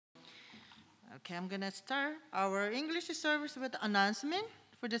Okay, I'm gonna start our English service with announcement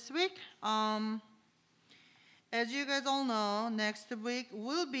for this week. As you guys all know, next week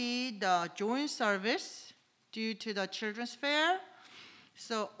will be the joint service due to the children's fair.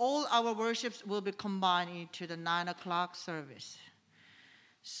 So all our worships will be combined into the 9 o'clock service.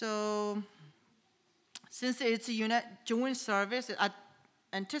 So since it's a joint service, I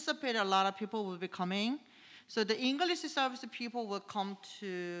anticipate a lot of people will be coming. So the English service people will come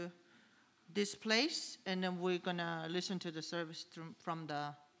to this place, and then we're gonna listen to the service from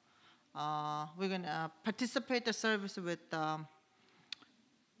the. We're gonna participate the service with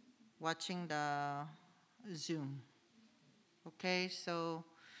watching the Zoom. Okay, so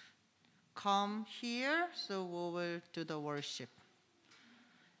come here, so we will do the worship.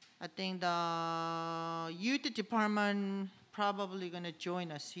 I think the youth department probably gonna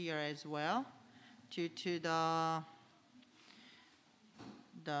join us here as well, due to the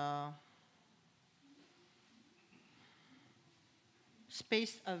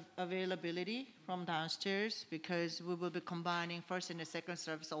space availability from downstairs, because we will be combining first and the second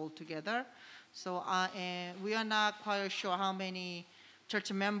service all together. So we are not quite sure how many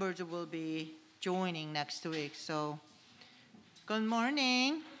church members will be joining next week. So good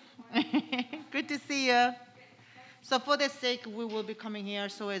morning. Good to see you. So for the sake, we will be coming here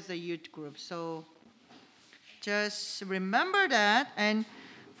so as a youth group. So just remember that. And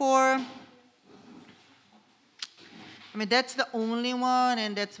that's the only one,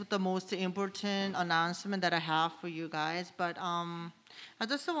 and that's the most important announcement that I have for you guys. But I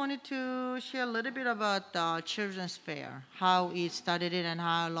just wanted to share a little bit about the Children's Fair, how it started it and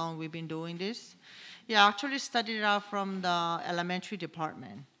how long we've been doing this. Yeah, I actually started it out from the elementary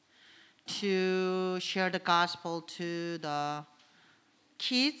department to share the gospel to the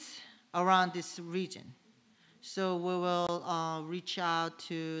kids around this region. So we will reach out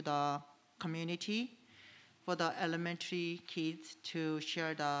to the community for the elementary kids to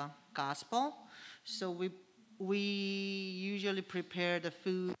share the gospel. So we usually prepare the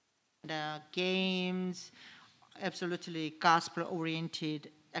food, the games, absolutely gospel-oriented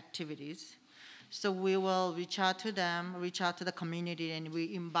activities. So we will reach out to them, reach out to the community, and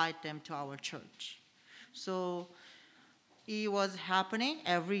we invite them to our church. So it was happening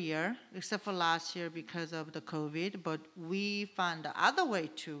every year, except for last year because of the COVID, but we found the other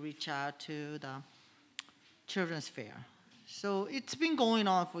way to reach out to the Children's Fair. So it's been going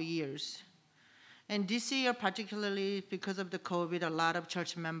on for years. And this year, particularly because of the COVID, a lot of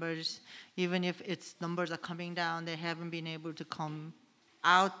church members, even if its numbers are coming down, they haven't been able to come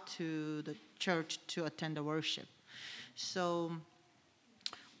out to the church to attend the worship. So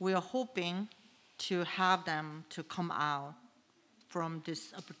we are hoping to have them to come out from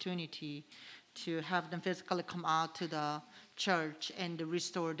this opportunity, to have them physically come out to the church and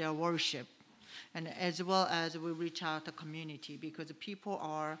restore their worship. And as well as we reach out to the community, because people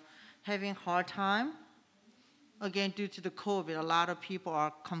are having hard time. Again, due to the COVID, a lot of people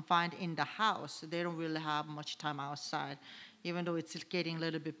are confined in the house. They don't really have much time outside, even though it's getting a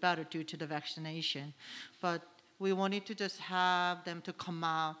little bit better due to the vaccination. But we wanted to just have them to come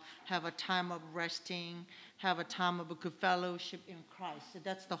out, have a time of resting, have a time of a good fellowship in Christ. So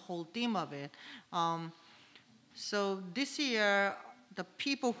that's the whole theme of it. So this year, the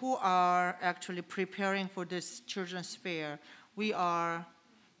people who are actually preparing for this children's fair, we are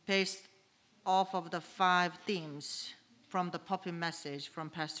based off of the 5 themes from the puppet message from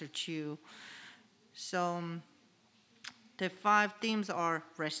Pastor Chu. So the 5 themes are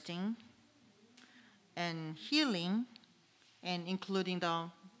resting and healing, and including the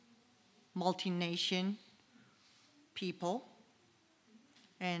multi-nation people,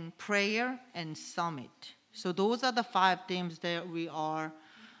 and prayer and summit. So those are the 5 themes that we are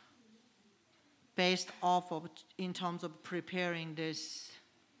based off of in terms of preparing this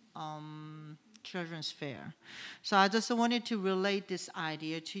children's fair. So I just wanted to relate this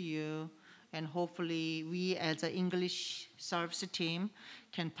idea to you, and hopefully we as an English service team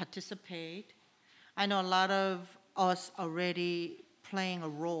can participate. I know a lot of us already playing a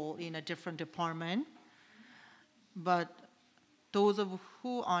role in a different department, but those of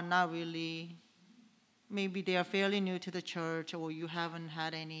who are not really, maybe they are fairly new to the church, or you haven't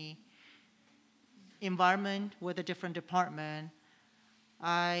had any environment with a different department,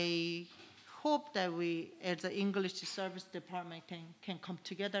 I hope that we, as an English service department, can come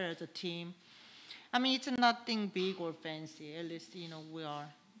together as a team. I mean, it's nothing big or fancy. At least, we are,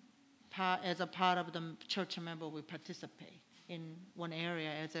 as a part of the church member, we participate in one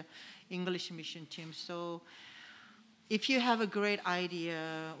area as an English mission team. So if you have a great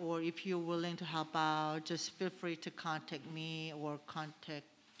idea, or if you're willing to help out, just feel free to contact me or contact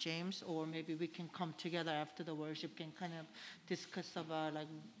James, or maybe we can come together after the worship, can kind of discuss about like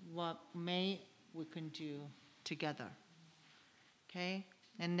what we can do together. Okay?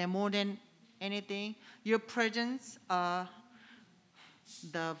 And then more than anything, your presence are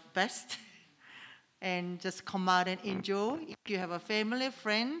the best. And just come out and enjoy. If you have a family,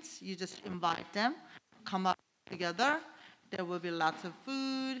 friends, you just invite them. Come out together. There will be lots of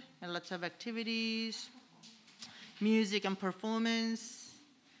food and lots of activities, music and performance.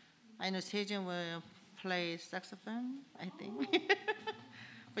 I know Sejin will play saxophone, I think.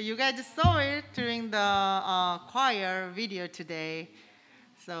 But you guys just saw it during the choir video today.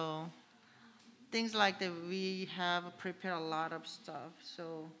 So things like that, we have prepared a lot of stuff.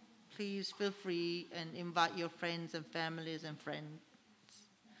 So please feel free and invite your friends and families and friends.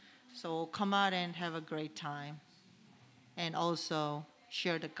 So come out and have a great time. And also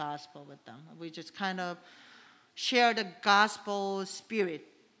share the gospel with them. We just kind of share the gospel spirit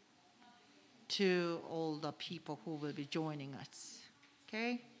to all the people who will be joining us.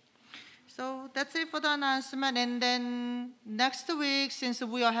 Okay? So that's it for the announcement. And then next week, since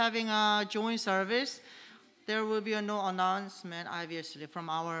we are having a joint service, there will be no announcement, obviously, from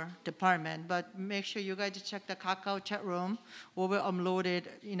our department. But make sure you guys check the Kakao chat room. We will upload it,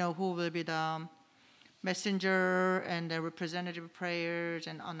 who will be the messenger and the representative prayers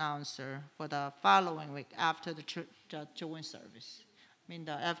and announcer for the following week after the joint service.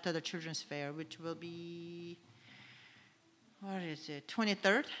 After the children's fair, which will be,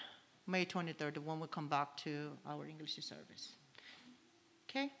 23rd? May 23rd, when we come back to our English service.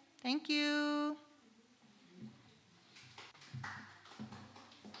 Okay, thank you.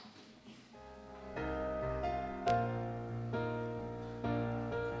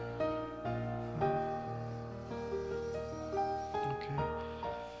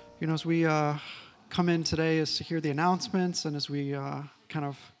 As we come in today, is to hear the announcements, and as we kind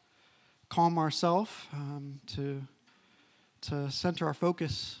of calm ourselves to center our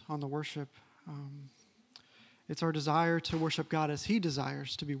focus on the worship. It's our desire to worship God as He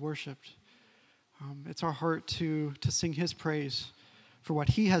desires to be worshipped. It's our heart to sing His praise for what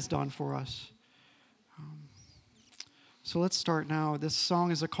He has done for us. So let's start now. This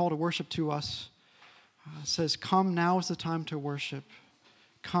song is a call to worship to us. It says, "Come, now is the time to worship.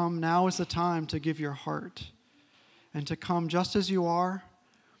 Come, now is the time to give your heart, and to come just as you are,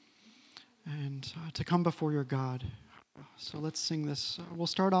 and to come before your God." So let's sing this. We'll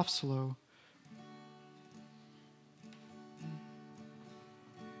start off slow.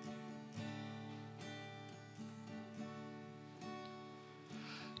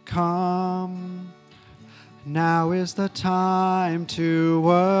 Come, now is the time to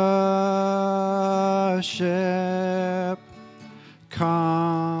worship.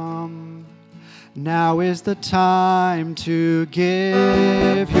 Come, now is the time to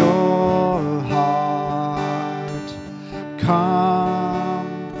give your heart.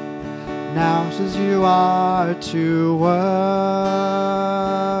 Come, now as you are to worship.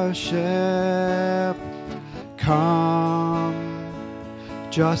 Come,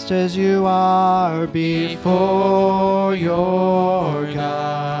 just as you are before your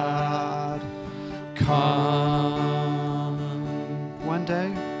God. Come.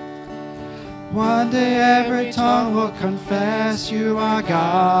 One day every tongue will confess you are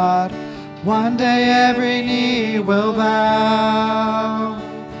God. One day every knee will bow.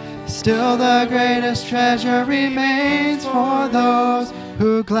 Still the greatest treasure remains for those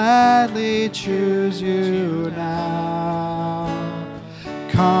who gladly choose you now.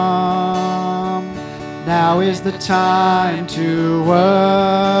 Come, now is the time to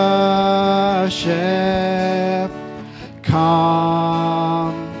worship.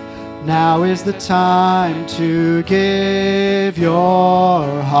 Come, now is the time to give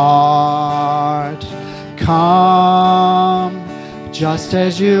your heart. Come, just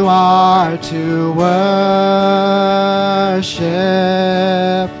as you are to worship.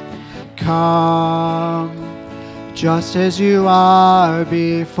 Come, just as you are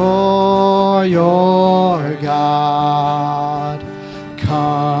before your God.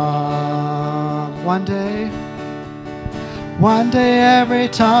 Come, one day every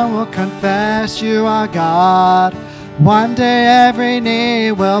tongue will confess you are God. One day every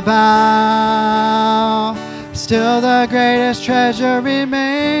knee will bow. Still the greatest treasure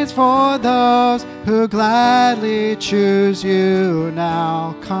remains for those who gladly choose you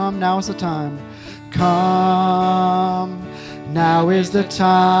now. Come, now is the time. Come, now is the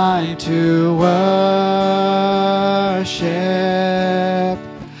time to worship.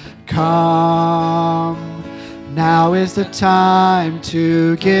 Come, now is the time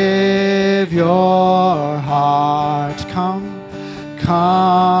to give your heart. Come,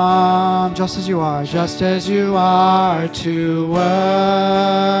 Come just as you are to worship.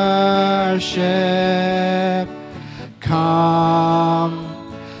 Come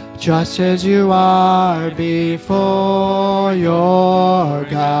just as you are before your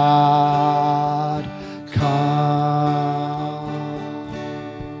God. Come.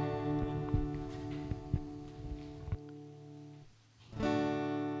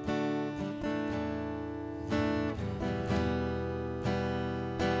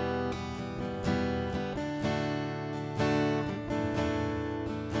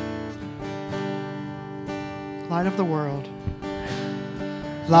 Light of the world.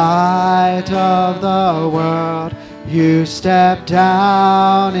 Light of the world, you step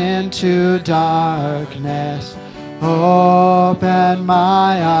down into darkness. Open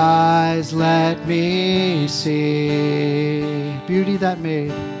my eyes, let me see beauty that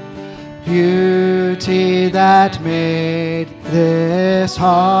made this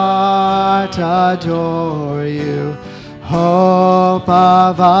heart adore you. Hope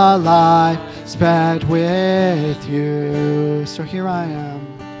of a life spent with you. So here I am.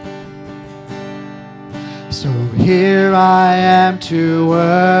 So here I am to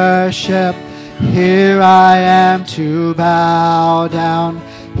worship. Here I am to bow down.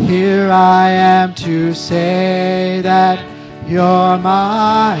 Here I am to say that you're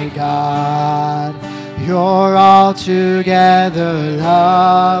my God. You're altogether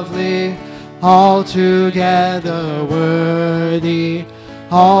lovely, altogether worthy,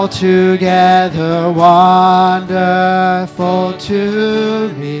 altogether wonderful to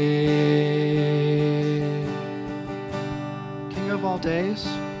me. King of all days,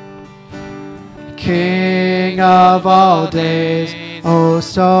 King of all days, oh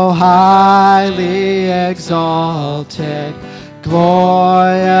so highly exalted,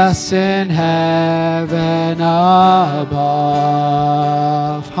 glorious in heaven above.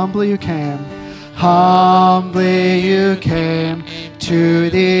 Humbly you came to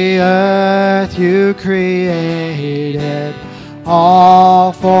the earth you created,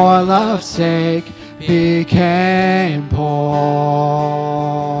 all for love's sake became poor.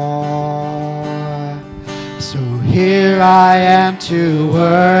 So here I am to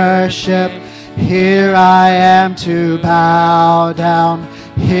worship, here I am to bow down,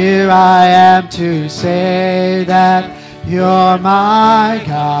 here I am to say that you're my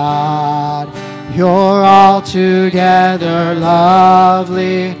God. You're altogether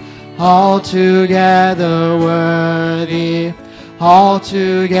lovely, altogether worthy,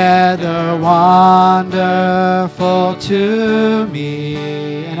 altogether wonderful to me.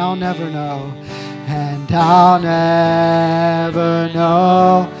 And I'll never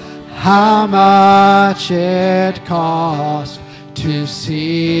know how much it cost to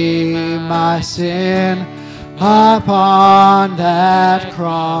see my sin upon that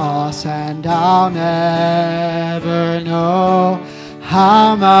cross, and I'll never know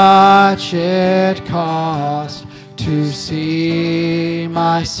how much it cost to see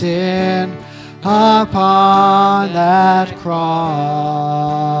my sin upon that cross.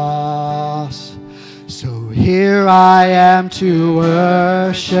 So here I am to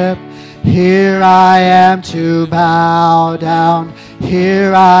worship, here I am to bow down,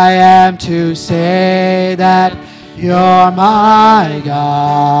 here I am to say that you're my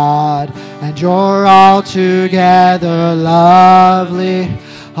God, and you're altogether lovely,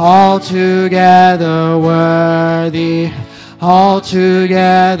 altogether worthy,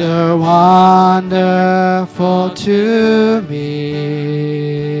 altogether wonderful to me.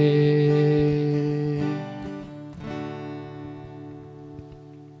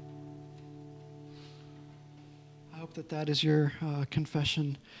 I hope that is your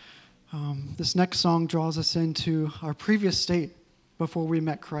confession. This next song draws us into our previous state before we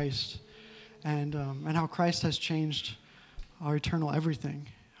met Christ, and how Christ has changed our eternal everything.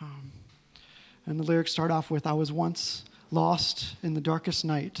 And the lyrics start off with, I was once lost in the darkest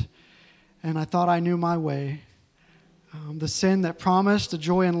night, and I thought I knew my way. The sin that promised a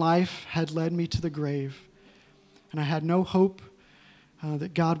joy in life had led me to the grave, and I had no hope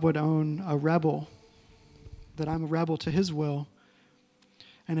that God would own a rebel, that I'm a rebel to his will.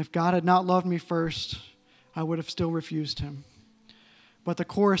 And if God had not loved me first, I would have still refused him. But the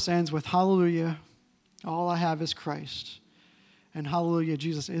chorus ends with, hallelujah, all I have is Christ. And hallelujah,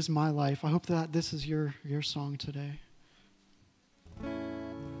 Jesus is my life. I hope that this is your song today.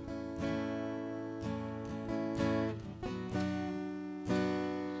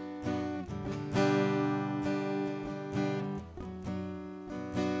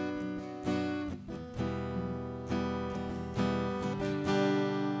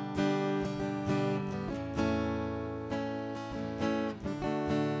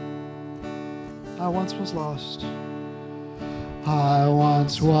 I once was lost. I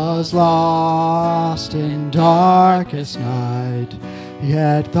once was lost in darkest night,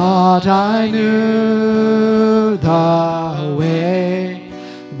 yet thought I knew the way.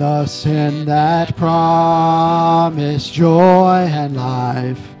 The sin that promised joy and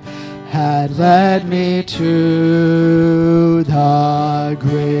life had led me to the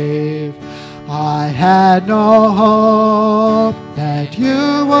grave. I had no hope that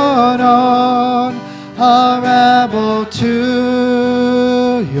you would own, a rebel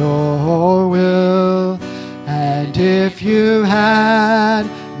to your will. And if you had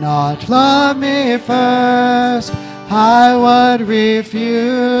not loved me first, I would refuse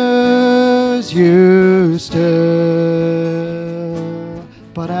you still.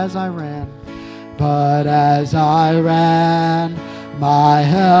 But as I ran, my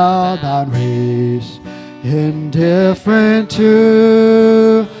hell-bound race, indifferent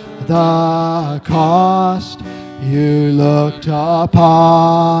to the cost, you looked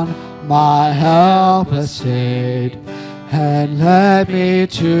upon my helpless state and led me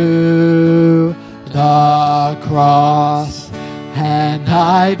to the cross. And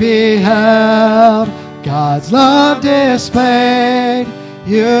I beheld God's love displayed.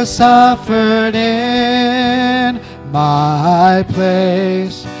 You suffered in my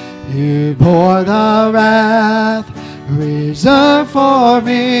place. You bore the wrath reserved for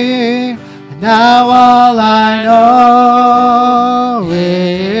me. Now all I know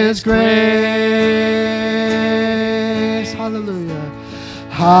is grace. Hallelujah.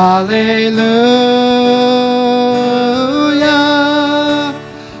 Hallelujah.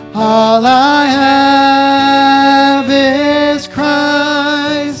 All I have is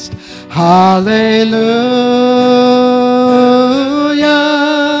Christ. Hallelujah.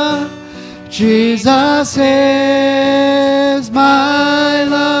 Jesus is my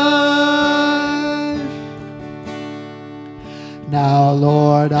life. Now,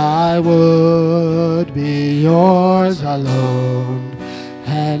 Lord, I would be yours alone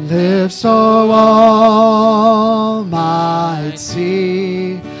and live so all might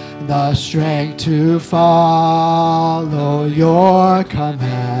see the strength to follow your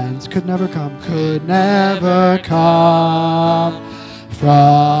commands. Could never come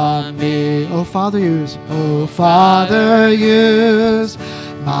from me. Oh, Father, use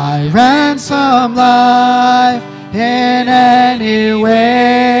my ransom life in any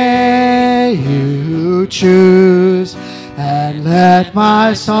way you choose, and let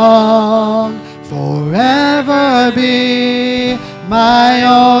my song forever be my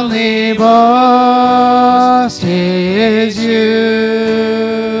only boast is you.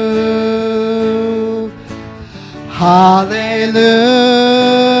 Hallelujah.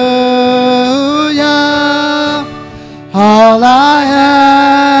 All I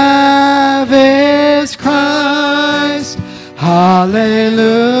have is Christ. Hallelujah.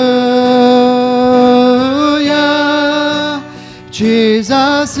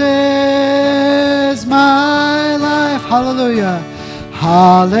 Jesus is my life. Hallelujah.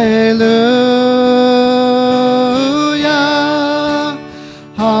 Hallelujah.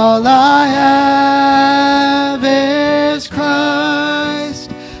 All I have is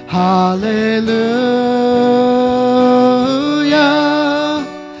Christ. Hallelujah.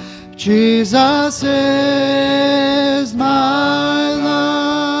 Jesus is my life.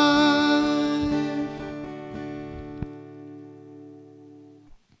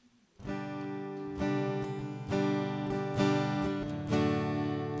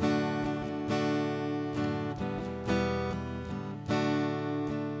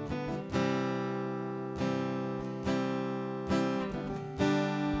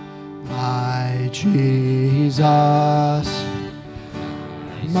 My Jesus,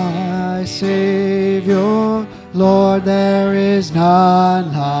 my Savior, Lord, there is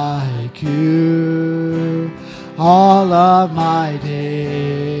none like you. All of my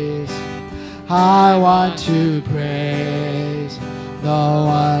days I want to praise the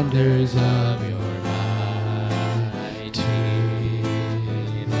wonders of your mighty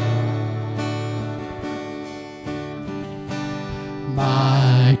love.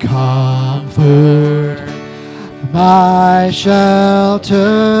 My comfort, my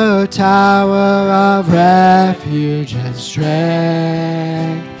shelter, tower of refuge and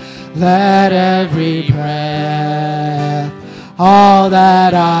strength, let every breath, all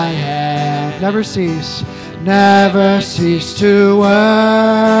that I am, never cease to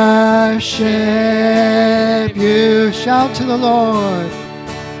worship you. Shout to the Lord.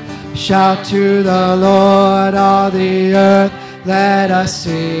 Shout to the Lord, all the earth, let us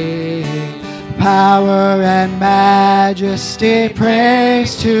sing. Power and majesty,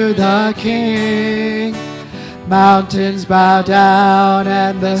 praise to the King. Mountains bow down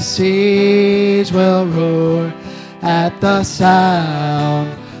and the seas will roar at the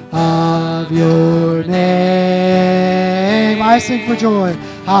sound of your name. I sing for joy.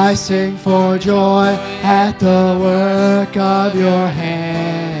 I sing for joy at the work of your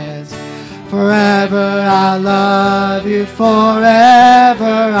hands. Forever I'll love you,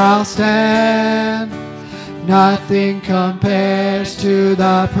 forever I'll stand. Nothing compares to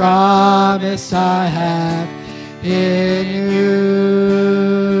the promise I have in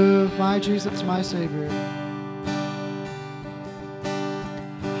you. My Jesus, my Savior.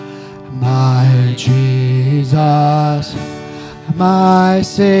 My Jesus, my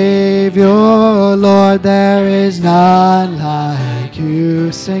Savior, Lord, there is none like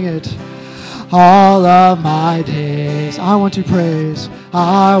you. Sing it. All of my days I want to praise,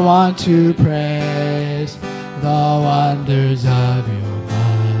 I want to praise the wonders of your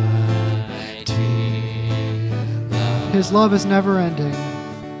mighty love. His love is never ending.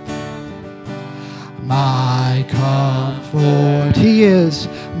 My comfort, He is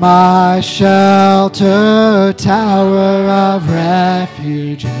my shelter, tower of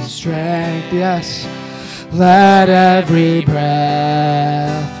refuge and strength. Yes, let every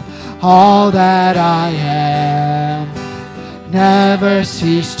breath, all that I am, never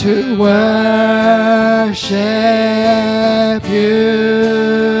cease to worship you.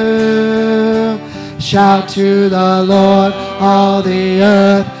 Shout to the Lord, all the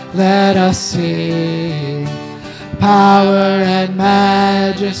earth, let us sing. Power and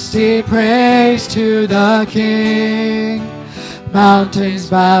majesty, praise to the King.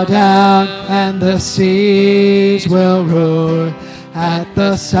 Mountains bow down and the seas will roar at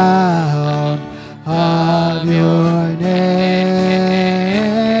the sound of your name.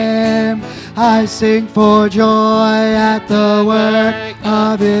 I sing for joy at the work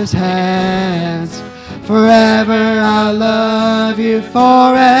of His hands. Forever I'll love you,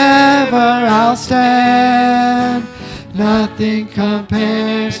 forever I'll stand. Nothing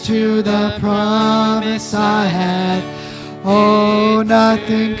compares to the promise I had. Oh,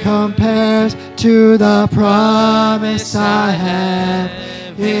 nothing compares to the promise I have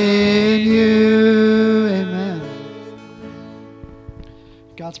in you. Amen.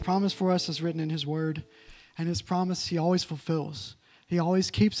 God's promise for us is written in His Word, and His promise He always fulfills. He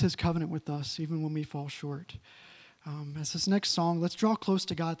always keeps His covenant with us, even when we fall short. As this next song, let's draw close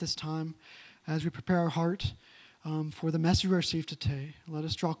to God this time as we prepare our heart for the message we receive today. Let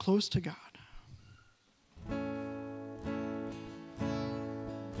us draw close to God.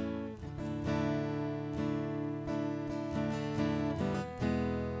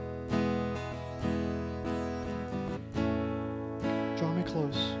 Draw me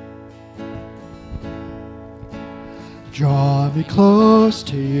close. Draw me close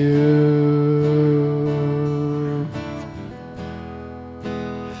to you.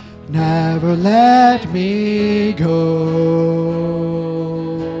 Never let me go.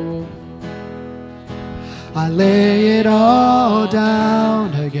 I lay it all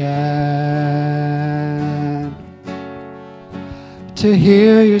down again to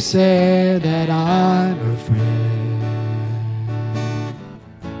hear you say that I'm afraid.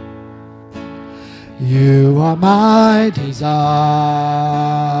 You are my desire,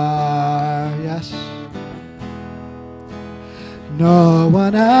 yes. No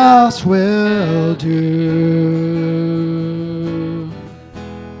one else will do,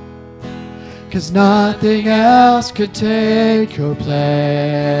 'cause nothing else could take your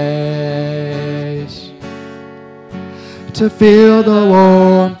place. To feel the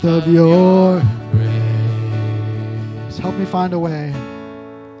warmth of your embrace. Help me find a way.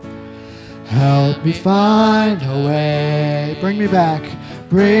 Help me find a way. Bring me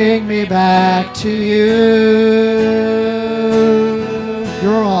back to you.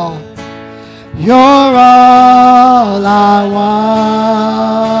 You're all I want.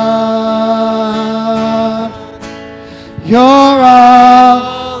 You're all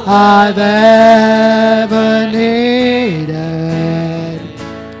I've ever needed.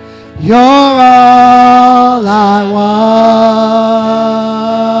 You're all I want.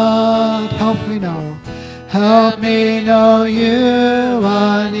 Help me know you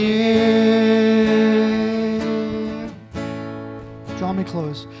are near. Draw me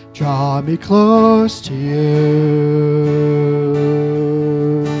close. Draw me close to you.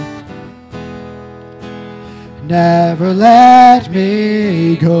 Never let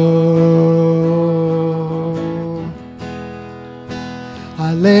me go.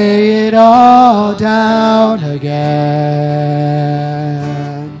 I lay it all down again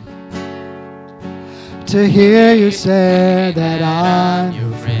to hear you say that I'm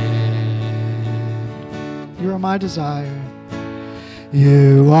your friend. You are my desire.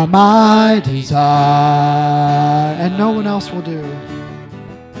 You are my desire, and no one else will do.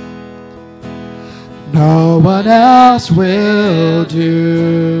 No one else will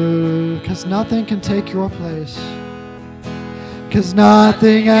do, 'cause nothing can take your place. 'Cause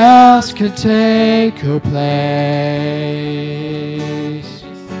nothing else can take your place.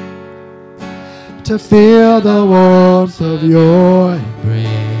 To feel the warmth of your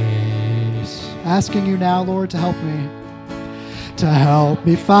embrace. Asking you now, Lord, to help me. To help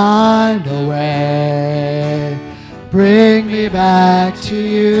me find a way. Bring me back to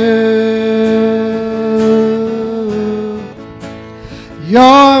you. You're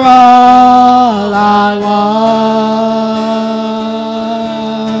all I want.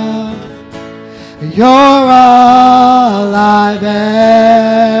 You're all I've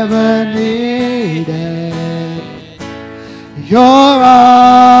ever needed. You're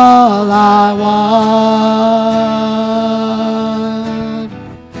all I want.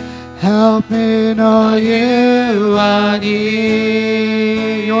 Help me know you are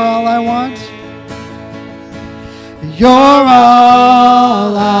near. You're all I want. You're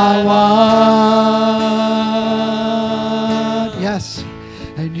all I want. Yes.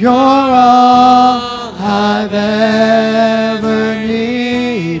 And you're all I've ever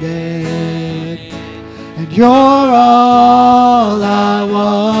needed. And you're all I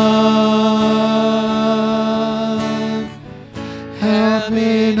want. Help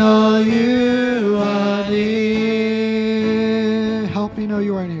me know you are near. Help me know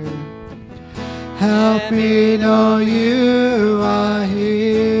you are near. Help me know you are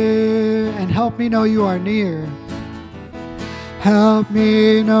here. And help me know you are near. Help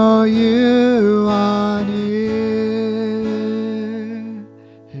me know you are near.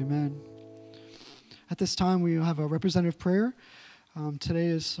 Amen. At this time, we have a representative prayer. Today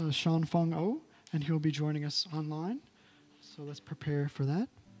is Sean Fung O, and he will be joining us online. So let's prepare for that.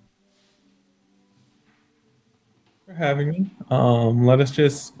 For having me. Let us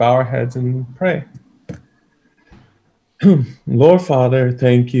just bow our heads and pray. Lord Father,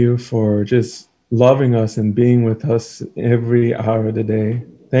 thank you for just loving us and being with us every hour of the day.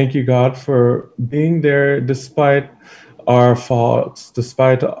 Thank you, God, for being there despite our faults,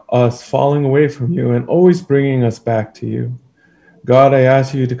 despite us falling away from you, and always bringing us back to you. God, I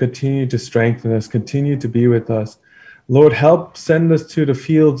ask you to continue to strengthen us, continue to be with us. Lord, help send us to the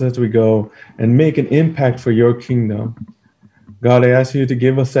fields as we go and make an impact for your kingdom. God, I ask you to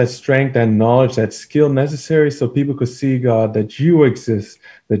give us that strength, that knowledge, that skill necessary so people could see, God, that you exist,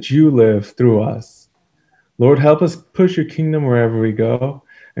 that you live through us. Lord, help us push your kingdom wherever we go.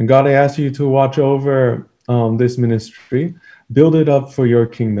 And God, I ask you to watch over this ministry, build it up for your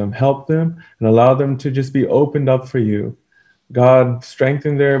kingdom, help them and allow them to just be opened up for you. God,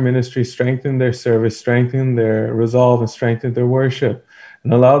 strengthen their ministry, strengthen their service, strengthen their resolve, and strengthen their worship.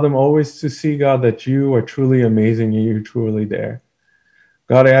 And allow them always to see, God, that you are truly amazing and you're truly there.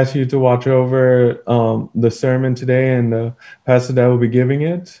 God, I ask you to watch over the sermon today and the pastor that will be giving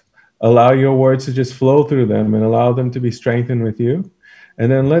it. Allow your words to just flow through them and allow them to be strengthened with you. And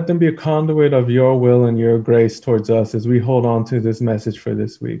then let them be a conduit of your will and your grace towards us as we hold on to this message for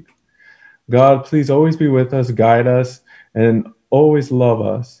this week. God, please always be with us, guide us, and always love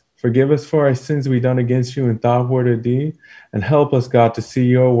us. Forgive us for our sins we've done against you in thought, word, or deed. And help us, God, to see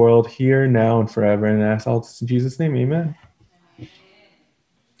your world here, now, and forever. And I ask all this in Jesus' name, amen.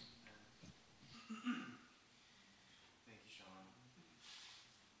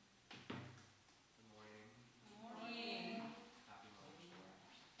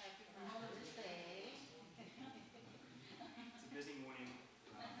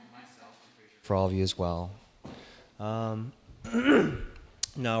 For all of you as well.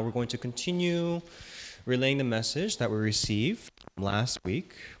 Now we're going to continue relaying the message that we received last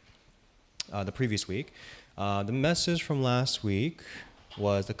week, the previous week. The message from last week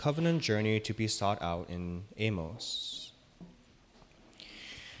was the covenant journey to be sought out in Amos.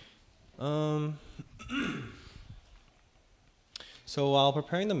 So while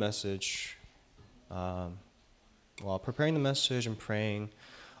preparing the message and praying,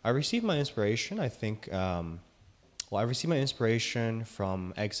 I received my inspiration, I received my inspiration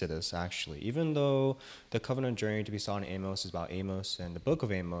from Exodus, actually. Even though the covenant journey to be sought in Amos is about Amos and the book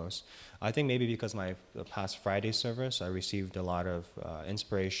of Amos, I think maybe because my past Friday service, I received a lot of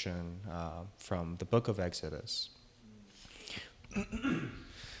inspiration from the book of Exodus.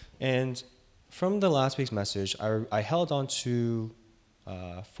 And from the last week's message, I held on to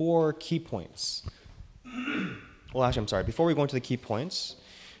 4 key points. Well, actually, I'm sorry. Before we go into the key points,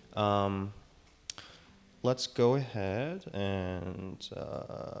 let's go ahead and,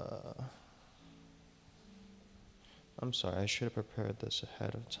 I'm sorry, I should have prepared this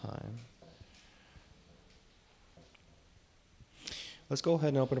ahead of time. Let's go ahead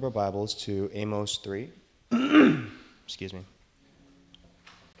and open up our Bibles to Amos 3. Excuse me.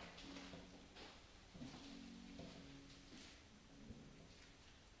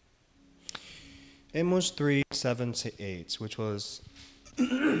 Amos 3, 7 to 8, which was,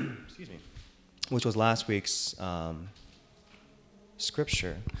 excuse me, which was last week's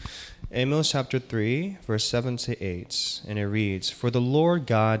scripture. Amos chapter 3, verse 7 to 8, and it reads, "For the Lord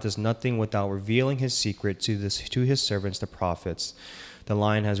God does nothing without revealing his secret to his servants the prophets. The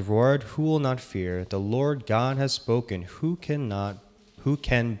lion has roared, who will not fear? The Lord God has spoken, who can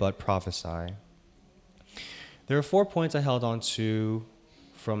but prophesy?" There are 4 points I held on to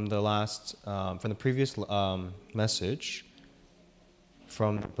from the previous message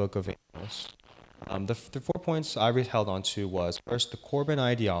from the book of Amos. The 4 points I held on to was, first, the Corbin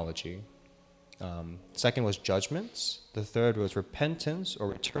ideology. Second was judgments. The third was repentance or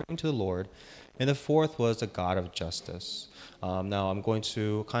returning to the Lord. And the fourth was the God of justice. Now I'm going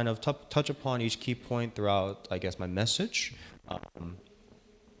to kind of touch upon each key point throughout, I guess, my message.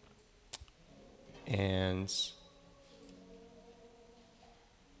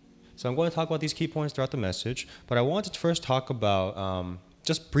 So I'm going to talk about these key points throughout the message, but I want to first talk about,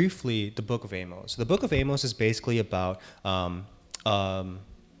 just briefly, the book of Amos. The book of Amos is basically about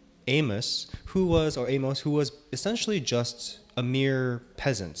Amos, who was essentially just a mere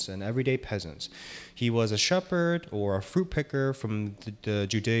peasant, an everyday peasant. He was a shepherd or a fruit picker from the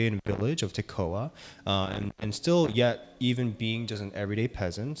Judean village of Tekoa, and still yet, even being just an everyday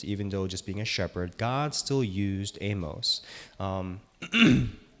peasant, even though just being a shepherd, God still used Amos.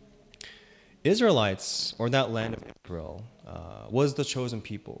 Israelites, or that land of Israel, was the chosen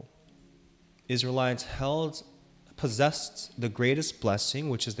people. Israelites possessed the greatest blessing,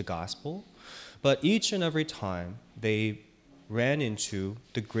 which is the gospel, but each and every time they ran into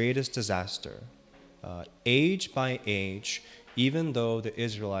the greatest disaster. Age by age, even though the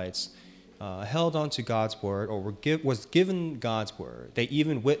Israelites held on to God's word or was given God's word, they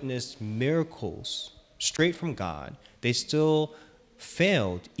even witnessed miracles straight from God, they still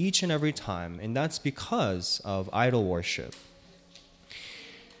failed each and every time, and that's because of idol worship.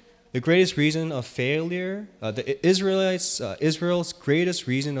 The greatest reason of failure, Israel's greatest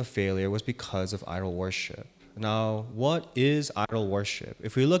reason of failure was because of idol worship. Now, what is idol worship?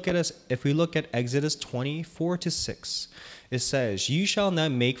 If we look at Exodus 20:4-6, it says, "You shall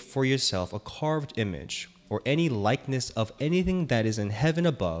not make for yourself a carved image or any likeness of anything that is in heaven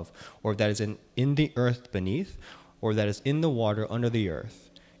above, or that is in the earth beneath, or that is in the water under the earth.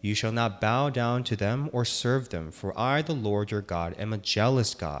 You shall not bow down to them or serve them, for I, the Lord your God, am a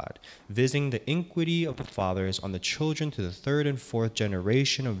jealous God, visiting the iniquity of the fathers on the children to the third and fourth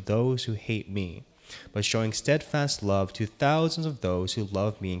generation of those who hate me, but showing steadfast love to thousands of those who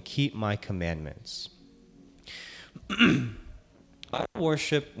love me and keep my commandments." Idol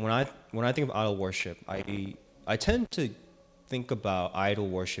worship, when I think of idol worship, I tend to think about idol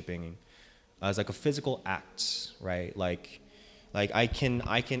worshiping as like a physical act, right? Like I can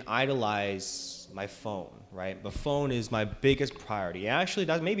idolize my phone, right? The phone is my biggest priority. Actually,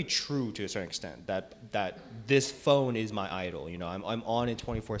 that may be true to a certain extent, that this phone is my idol. You know, I'm on it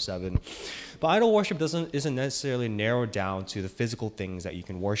 24/7. But idol worship isn't necessarily narrowed down to the physical things that you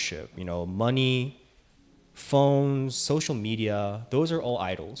can worship. You know, money, phones, social media, those are all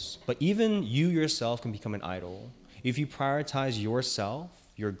idols. But even you yourself can become an idol. If you prioritize yourself,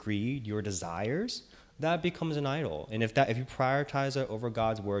 your greed, your desires, that becomes an idol. And if you prioritize it over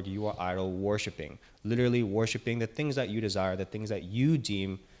God's word, you are idol worshiping. Literally worshiping the things that you desire, the things that you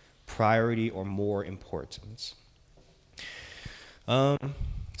deem priority or more important.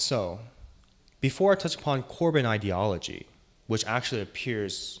 So, before I touch upon Corbin ideology, which actually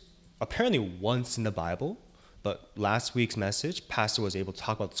appears apparently once in the Bible, but last week's message, Pastor was able to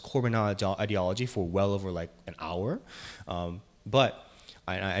talk about this Corbin ideology for well over like an hour. But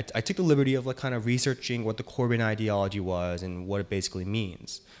I took the liberty of like kind of researching what the Corbin ideology was and what it basically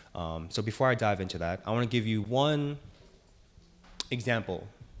means. So before I dive into that, I want to give you one example.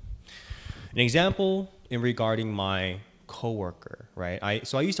 An example in regarding my coworker, right?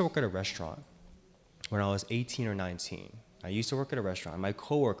 So I used to work at a restaurant when I was 18 or 19. I used to work at a restaurant. My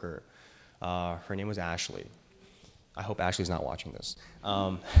coworker, her name was Ashley. I hope Ashley's not watching this.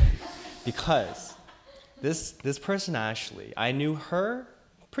 Because this person, Ashley, I knew her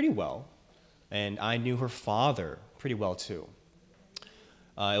pretty well, and I knew her father pretty well too.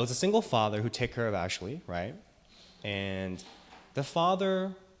 It was a single father who took care of Ashley, right? And the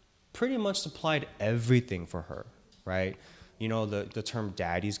father pretty much supplied everything for her, right? You know, the term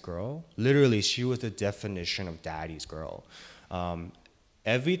daddy's girl, literally she was the definition of daddy's girl.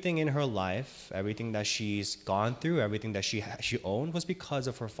 Everything in her life, everything that she's gone through, everything that she owned was because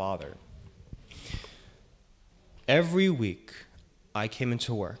of her father. Every week I came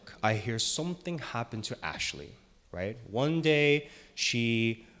into work, I hear something happen to Ashley, right? One day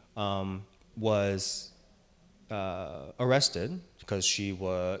she was arrested because she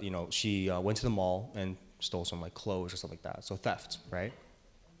went to the mall and stole some like clothes or something like that. So theft, right?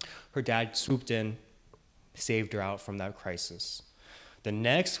 Her dad swooped in, saved her out from that crisis. The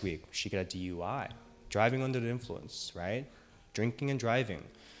next week, she got a DUI, driving under the influence, right? Drinking and driving.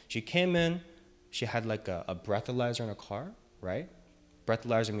 She came in, she had like a breathalyzer in her car, right?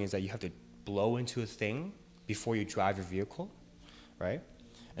 Breathalyzer means that you have to blow into a thing before you drive your vehicle, right?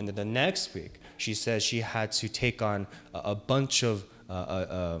 And then the next week, she says she had to take on a bunch of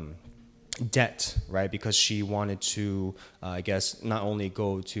debt, right? Because she wanted to, I guess, not only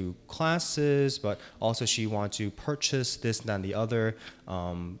go to classes, but also she wanted to purchase this, that, and the other.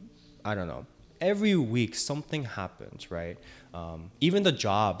 I don't know. Every week, something happens, right? Even the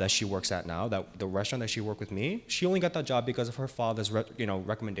job that she works at now, the restaurant that she worked with me, she only got that job because of her father's,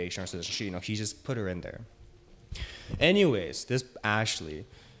 recommendation or suggestion. He just put her in there. Anyways, this Ashley,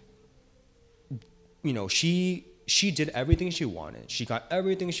 she did everything she wanted. She got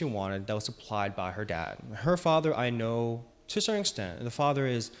everything she wanted that was supplied by her dad. Her father, I know to a certain extent. The father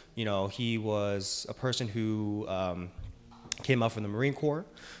is, he was a person who came out from the Marine Corps.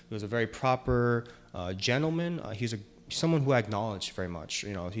 He was a very proper gentleman. He's someone who I acknowledge very much.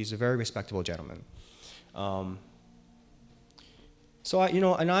 He's a very respectable gentleman. So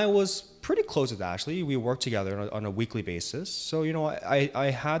I was pretty close with Ashley. We worked together on a weekly basis. So,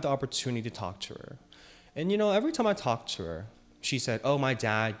 I had the opportunity to talk to her. And, every time I talked to her, she said, oh, my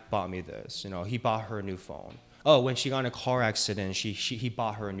dad bought me this. He bought her a new phone. Oh, when she got in a car accident, he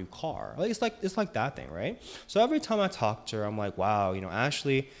bought her a new car. It's like that thing, right? So every time I talk to her, I'm like, wow,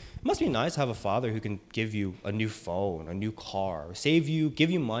 Ashley, it must be nice to have a father who can give you a new phone, a new car, give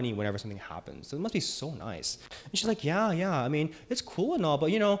you money whenever something happens. So it must be so nice. And she's like, yeah. I mean, it's cool and all,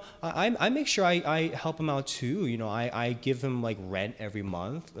 but I make sure I help him out too. I give him like rent every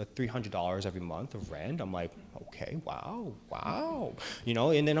month, $300 every month of rent. I'm like, okay, wow.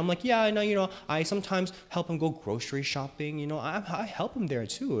 And then I'm like, yeah, I know, I sometimes help him go grocery shopping. I help him there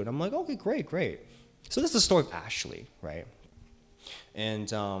too. And I'm like, okay, great. So this is the story of Ashley, right?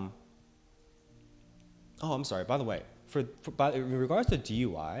 And I'm sorry. By the way, in regards to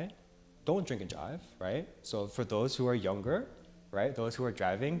DUI, don't drink and drive, right? So for those who are younger, right, those who are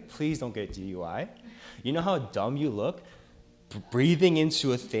driving, please don't get DUI. You know how dumb you look breathing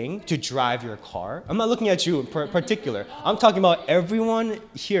into a thing to drive your car? I'm not looking at you in particular. I'm talking about everyone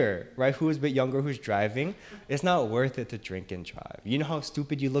here, right, who is a bit younger, who's driving. It's not worth it to drink and drive. You know how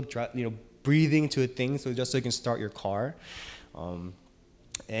stupid you look, breathing into a thing so you can start your car.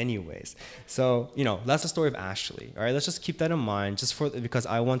 Anyways, so that's the story of Ashley. All right, let's just keep that in mind, because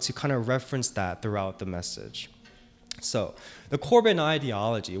I want to kind of reference that throughout the message. So, the Corbin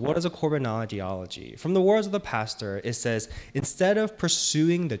ideology. What is a Corbin ideology? From the words of the pastor, it says, instead of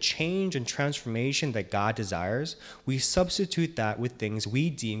pursuing the change and transformation that God desires, we substitute that with things we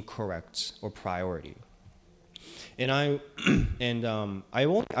deem correct or priority. And I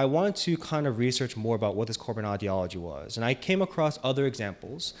wanted to kind of research more about what this Corbin ideology was, and I came across other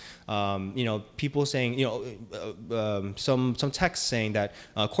examples. People saying, some texts saying that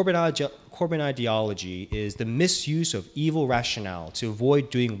Corbin ideology is the misuse of evil rationale to avoid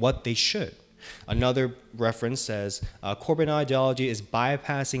doing what they should. Another reference says Corbin ideology is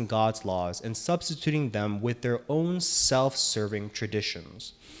bypassing God's laws and substituting them with their own self-serving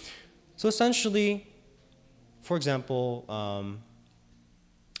traditions. So essentially, for example,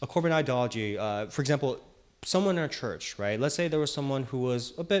 a Corbin ideology, for example, someone in a church, right? Let's say there was someone who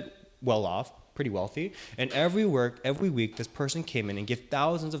was a bit well off, pretty wealthy, and every week this person came in and gave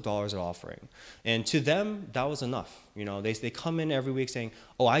thousands of dollars of offering. And to them, that was enough. They come in every week saying,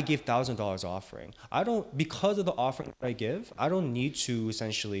 oh, I gave $1,000 offering. Because of the offering that I give, I don't need to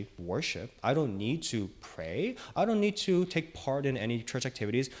essentially worship. I don't need to pray. I don't need to take part in any church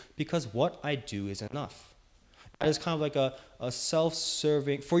activities because what I do is enough. It's kind of like a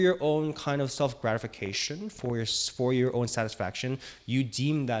self-serving, for your own kind of self-gratification, for your own satisfaction, you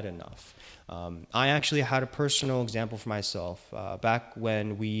deem that enough. I actually had a personal example for myself back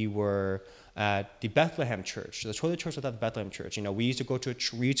when we were at the Bethlehem Church, the Chodae Church without the Bethlehem Church. We used to go to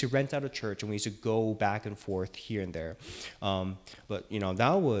we used to rent out a church, and we used to go back and forth here and there. But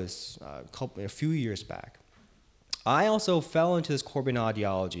that was a few years back. I also fell into this Corbin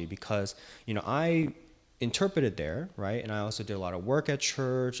ideology because, I interpreted there, right? And I also did a lot of work at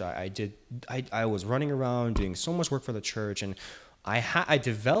church. I was running around doing so much work for the church, and I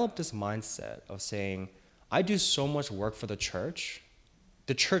developed this mindset of saying, I do so much work for the church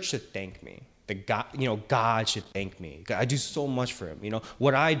should thank me. God should thank me. I do so much for him.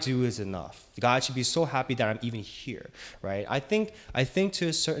 What I do is enough. God should be so happy that I'm even here, right? I think to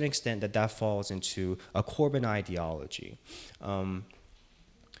a certain extent that falls into a Corbin ideology. And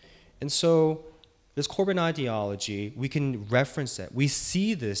so this Corbin ideology, we can reference it. We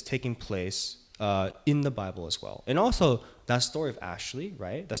see this taking place in the Bible as well. And also that story of Ashley,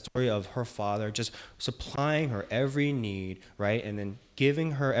 right? That story of her father just supplying her every need, right? And then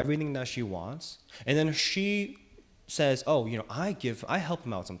giving her everything that she wants. And then she says, oh, I help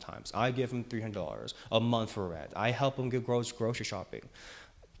him out sometimes. I give him $300 a month for rent. I help him get grocery shopping.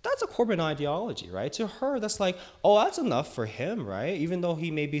 That's a Corbin ideology, right? To her, that's like, oh, that's enough for him, right? Even though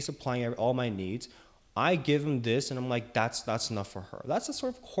he may be supplying all my needs, I give him this, and I'm like, that's enough for her. That's a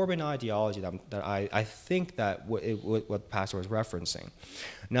sort of Corbin ideology that I think that what Pastor was referencing.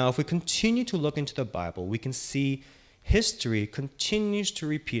 Now, if we continue to look into the Bible, we can see history continues to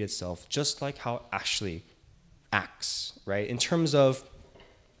repeat itself, just like how Ashley acts, right? In terms of,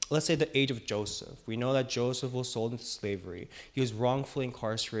 let's say, the age of Joseph. We know that Joseph was sold into slavery. He was wrongfully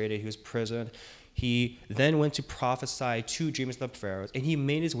incarcerated. He was imprisoned. He then went to prophesy 2 dreams of the pharaohs, and he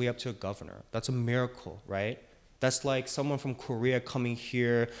made his way up to a governor. That's a miracle, right? That's like someone from Korea coming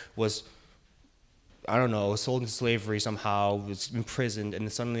here was, I don't know, sold into slavery somehow, was imprisoned, and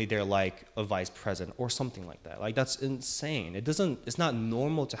then suddenly they're like a vice president or something like that. Like, that's insane. It's not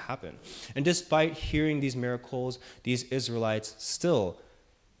normal to happen. And despite hearing these miracles, these Israelites still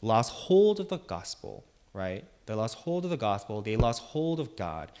lost hold of the gospel, right? They lost hold of the gospel. They lost hold of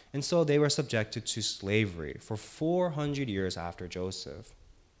God. And so they were subjected to slavery for 400 years after Joseph.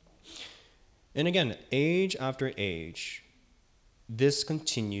 And again, age after age, this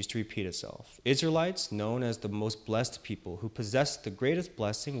continues to repeat itself. Israelites, known as the most blessed people who possess the greatest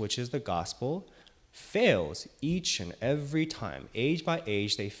blessing, which is the gospel, fails each and every time. Age by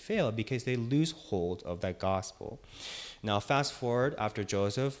age, they fail because they lose hold of that gospel. Now, fast forward after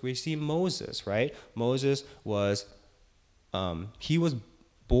Joseph, we see Moses, right? Moses was, he was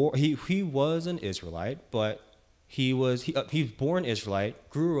an Israelite, but he was born Israelite,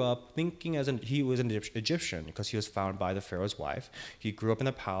 grew up thinking he was an Egyptian because he was found by the Pharaoh's wife. He grew up in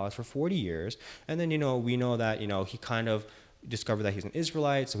the palace for 40 years, and then we know that he kind of discovered that he's an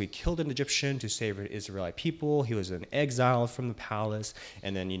Israelite, so he killed an Egyptian to save the Israelite people. He was in exile from the palace,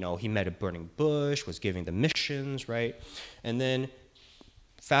 and then he met a burning bush, was giving the missions, right? And then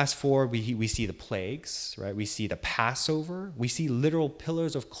fast forward, we see the plagues, right? We see the Passover. We see literal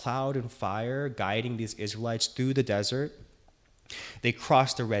pillars of cloud and fire guiding these Israelites through the desert. They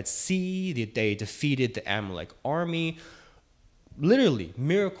crossed the Red Sea. They defeated the Amalek army. Literally,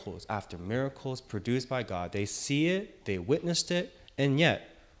 miracles after miracles produced by God. They see it, they witnessed it, and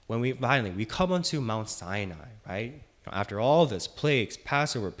yet, when we come onto Mount Sinai, right? After all this, plagues,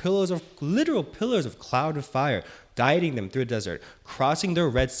 Passover, literal pillars of cloud and fire, guiding them through the desert, crossing the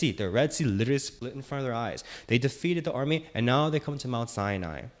Red Sea. The Red Sea literally split in front of their eyes. They defeated the army, and now they come to Mount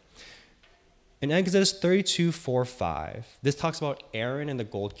Sinai. In Exodus 32:4-5, this talks about Aaron and the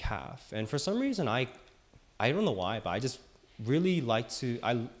gold calf. And for some reason, I don't know why, but I just really like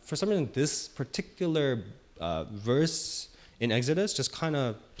for some reason, this particular verse in Exodus just kind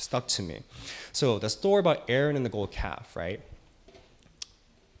of stuck to me. So the story about Aaron and the gold calf, right?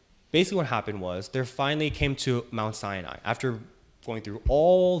 Basically what happened was they finally came to Mount Sinai after going through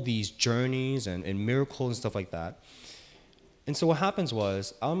all these journeys and miracles and stuff like that. And so what happens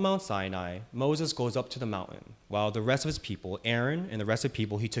was, on Mount Sinai, Moses goes up to the mountain while the rest of his people, Aaron and the rest of the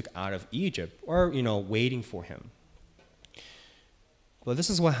people he took out of Egypt, are waiting for him. Well,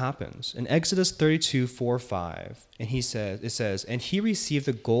 this is what happens. In Exodus 32:4-5, and it says, and he received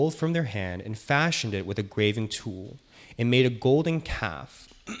the gold from their hand and fashioned it with a graving tool and made a golden calf.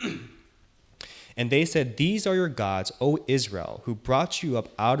 And they said, these are your gods, O Israel, who brought you up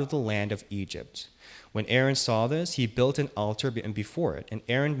out of the land of Egypt. When Aaron saw this, he built an altar before it. And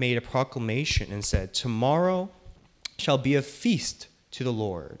Aaron made a proclamation and said, tomorrow shall be a feast to the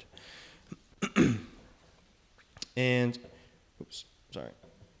Lord. And, sorry.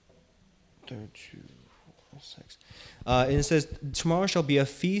 32, 6. And it says, tomorrow shall be a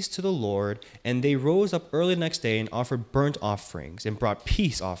feast to the Lord. And they rose up early the next day and offered burnt offerings and brought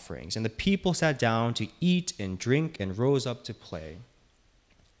peace offerings. And the people sat down to eat and drink and rose up to play.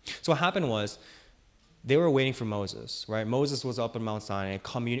 So what happened was, they were waiting for Moses, right? Moses was up on Mount Sinai,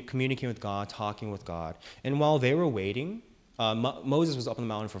 communicating with God, talking with God. And while they were waiting, Moses was up on the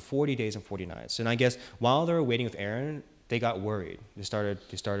mountain for 40 days and 40 nights. And I guess while they were waiting with Aaron, they got worried. They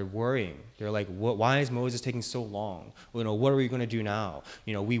started worrying. They're like, why is Moses taking so long? You know, what are we going to do now?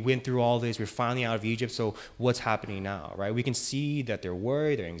 You know, we went through all this. We're finally out of Egypt. So what's happening now, right? We can see that they're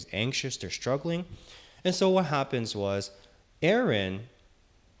worried, they're anxious, they're struggling. And so what happens was Aaron,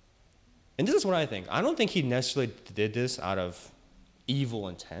 and this is what I think. I don't think he necessarily did this out of evil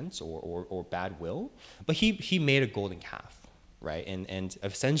intent or bad will, but he made a golden calf, right? And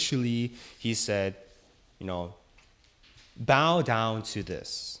essentially he said, you know, bow down to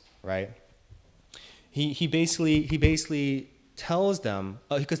this, right? He basically tells them,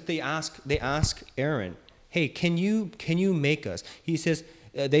 because they ask Aaron, hey, can you make us? He says,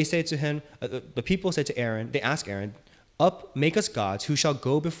 they say to him, the people said to Aaron, they ask Aaron, up, make us gods who shall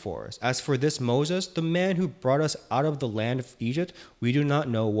go before us. As for this Moses, the man who brought us out of the land of Egypt, we do not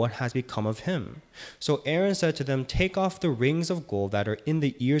know what has become of him. So Aaron said to them, take off the rings of gold that are in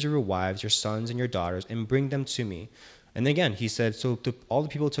the ears of your wives, your sons, and your daughters, and bring them to me. And again, he said, so all the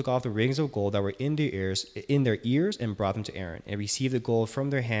people took off the rings of gold that were in their ears and brought them to Aaron, and received the gold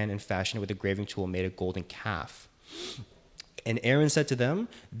from their hand and fashioned it with a graving tool, made a golden calf. And Aaron said to them,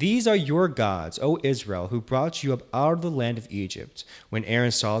 these are your gods, O Israel, who brought you up out of the land of Egypt. When Aaron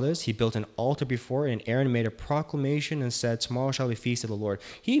saw this, he built an altar before it, and Aaron made a proclamation and said, tomorrow shall be feast of the Lord.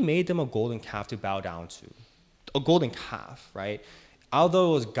 He made them a golden calf to bow down to. A golden calf, right? Although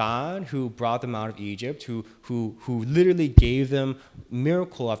it was God who brought them out of Egypt, who literally gave them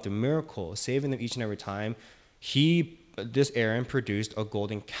miracle after miracle, saving them each and every time, this Aaron produced a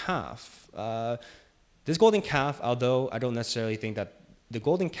golden calf. This golden calf, although I don't necessarily think that the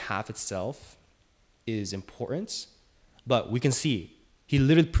golden calf itself is important, but we can see he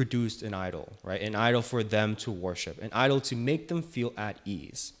literally produced an idol, right? An idol for them to worship, an idol to make them feel at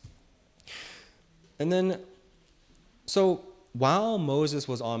ease. And then, so while Moses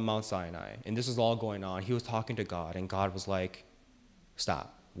was on Mount Sinai, and this was all going on, he was talking to God, and God was like,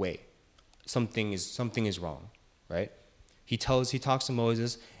 stop, wait, something is wrong, right? He talks to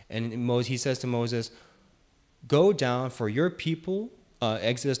Moses, and he says to Moses, go down for your people,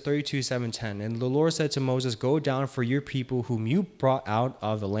 Exodus 32:7-10. And the Lord said to Moses, go down for your people whom you brought out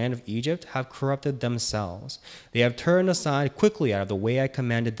of the land of Egypt have corrupted themselves. They have turned aside quickly out of the way I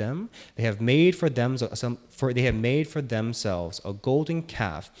commanded them. They have made for themselves a golden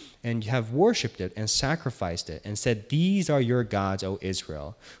calf, and have worshipped it and sacrificed it, and said, these are your gods, O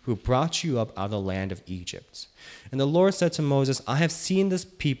Israel, who brought you up out of the land of Egypt. And the Lord said to Moses, I have seen this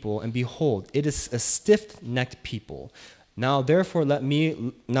people, and behold, it is a stiff-necked people. Now therefore let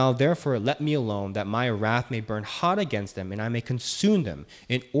me alone, that my wrath may burn hot against them, and I may consume them,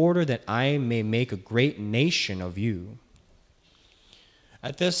 in order that I may make a great nation of you.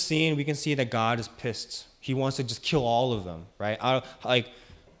 At this scene, we can see that God is pissed. He wants to just kill all of them, right? Out of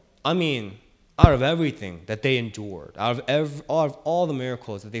everything that they endured, out of all the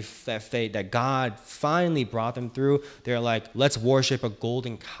miracles that God finally brought them through, they're like, let's worship a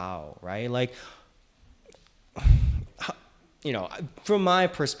golden cow, right? Like, you know, from my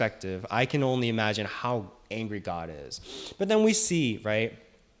perspective, I can only imagine how angry God is. But then we see, right?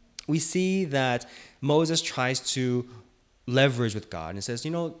 We see that Moses tries to leverage with God and says,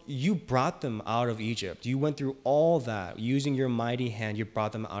 you know, you brought them out of Egypt. You went through all that. Using your mighty hand, you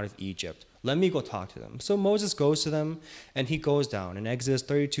brought them out of Egypt. Let me go talk to them. So Moses goes to them, and he goes down in Exodus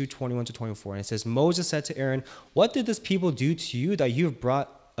 32:21-24. And it says, Moses said to Aaron, what did this people do to you that you have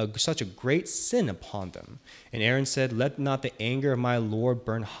brought such a great sin upon them? And Aaron said, let not the anger of my Lord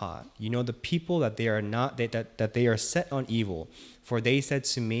burn hot. You know the people that they are not that they are set on evil. For they said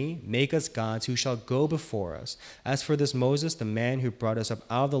to me, make us gods who shall go before us. As for this Moses, the man who brought us up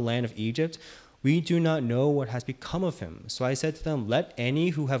out of the land of Egypt, we do not know what has become of him. So I said to them, let any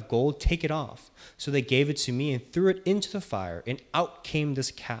who have gold take it off. So they gave it to me and threw it into the fire, and out came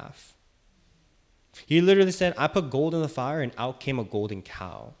this calf. He literally said, I put gold in the fire, and out came a golden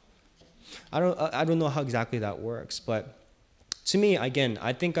cow. I don't know how exactly that works, but to me, again,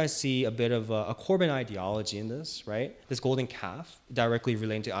 I think I see a bit of a Corbin ideology in this, right? This golden calf, directly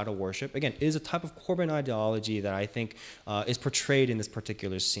relating to idol worship, again, is a type of Corbin ideology that I think is portrayed in this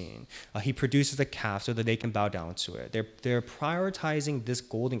particular scene. He produces a calf so that they can bow down to it. They're prioritizing this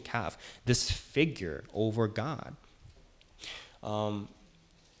golden calf, this figure, over God. And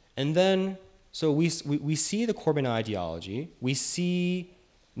then, so we see the Corbin ideology.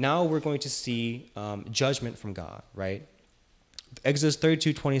 Now we're going to see judgment from God, right? Exodus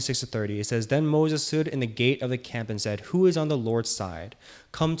 32, 26 to 30, it says, Then Moses stood in the gate of the camp and said, Who is on the Lord's side?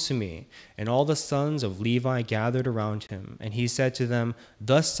 Come to me. And all the sons of Levi gathered around him. And he said to them,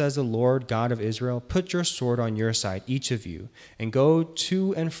 Thus says the Lord God of Israel, Put your sword on your side, each of you, and go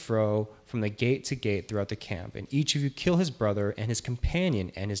to and fro from the gate to gate throughout the camp. And each of you kill his brother and his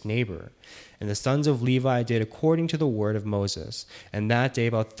companion and his neighbor. And the sons of Levi did according to the word of Moses. And that day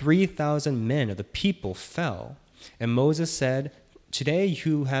about 3,000 men of the people fell. And Moses said, Today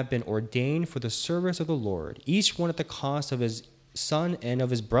you have been ordained for the service of the Lord, each one at the cost of his son and of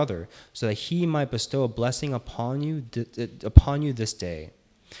his brother, so that he might bestow a blessing upon you this day.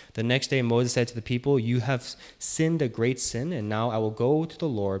 The next day Moses said to the people, You have sinned a great sin, and now I will go to the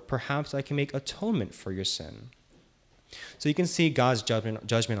Lord. Perhaps I can make atonement for your sin. So you can see God's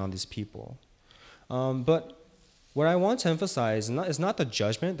judgment on these people. But what I want to emphasize is not the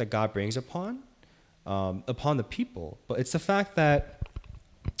judgment that God brings upon the people, but it's the fact that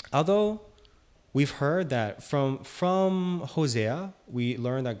although we've heard that from Hosea, we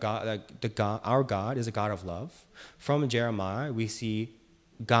learn that our God is a God of love. From Jeremiah, we see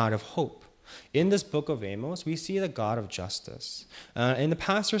God of hope. In this book of Amos, we see the God of justice. And the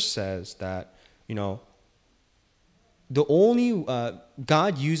pastor says that, the only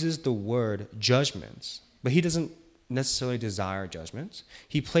God uses the word judgments, but he doesn't necessarily desire judgments.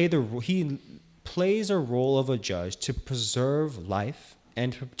 He plays a role of a judge to preserve life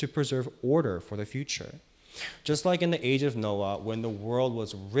and to preserve order for the future. Just like in the age of Noah, when the world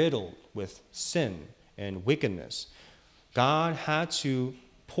was riddled with sin and wickedness, God had to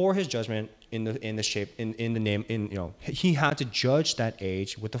pour his judgment he had to judge that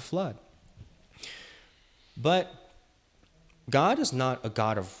age with the flood. But God is not a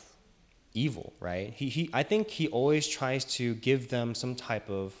God of evil, right? I think he always tries to give them some type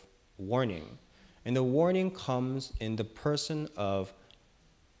of warning. And the warning comes in the person of,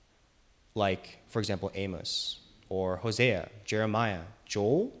 like, for example, Amos or Hosea, Jeremiah,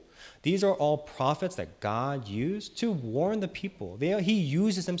 Joel. These are all prophets that God used to warn the people. He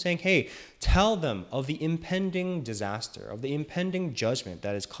uses them saying, hey, tell them of the impending disaster, of the impending judgment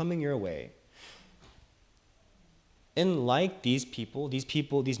that is coming your way. And like these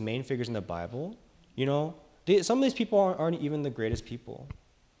main figures in the Bible, some of these people aren't even the greatest people.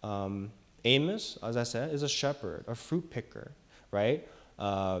 Amos, as I said, is a shepherd, a fruit picker, right?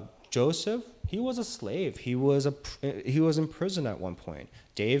 Joseph, he was a slave. He was in prison at one point.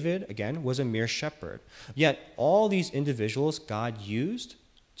 David, again, was a mere shepherd. Yet all these individuals God used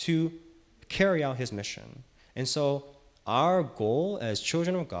to carry out his mission. And so our goal as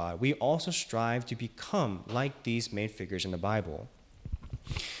children of God, we also strive to become like these main figures in the Bible.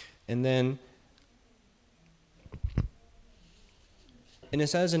 And it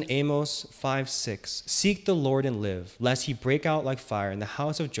says in Amos 5:6, Seek the Lord and live, lest he break out like fire in the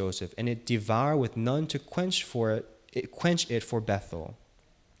house of Joseph, and it devour with none to quench it for Bethel.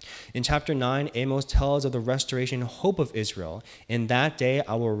 In chapter 9, Amos tells of the restoration and hope of Israel. In that day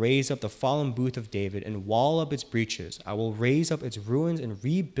I will raise up the fallen booth of David and wall up its breaches. I will raise up its ruins and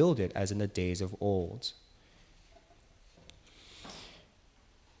rebuild it as in the days of old.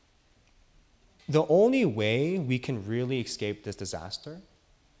 The only way we can really escape this disaster,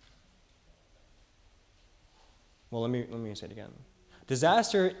 well, let me say it again.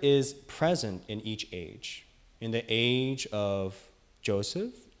 Disaster is present in each age. In the age of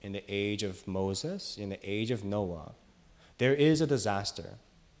Joseph, in the age of Moses, in the age of Noah, there is a disaster.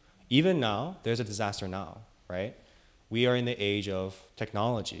 Even now, there's a disaster now, right? We are in the age of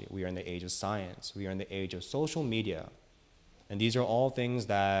technology. We are in the age of science. We are in the age of social media. And these are all things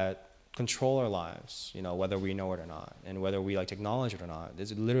that control our lives, whether we know it or not, and whether we like to acknowledge it or not.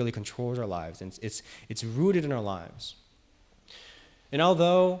 It literally controls our lives, and it's rooted in our lives. And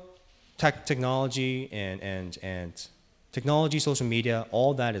although technology and technology, social media,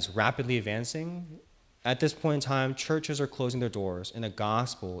 all that is rapidly advancing, at this point in time, churches are closing their doors, and the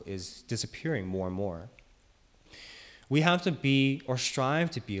gospel is disappearing more and more. We have to be, or strive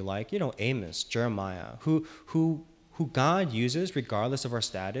to be like, Amos, Jeremiah, who God uses, regardless of our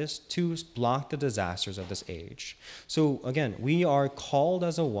status, to block the disasters of this age. So again, we are called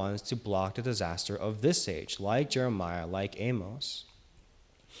as the ones to block the disaster of this age, like Jeremiah, like Amos.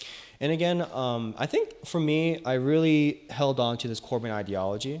 And again, I think for me, I really held on to this Corbin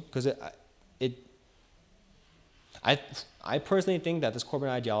ideology because I personally think that this Corbin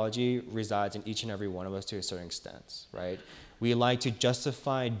ideology resides in each and every one of us to a certain extent, right? We like to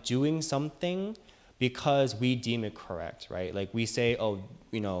justify doing something because we deem it correct, right? Like we say,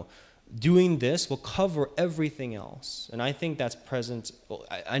 doing this will cover everything else. And I think that's present,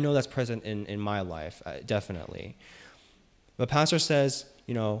 I know that's present in my life, definitely. But pastor says,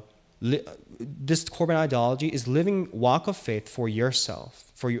 this Corbin ideology is living walk of faith for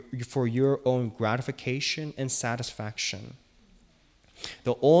yourself, for your own gratification and satisfaction.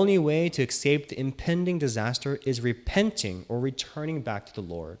 The only way to escape the impending disaster is repenting or returning back to the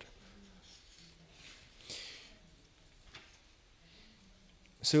Lord.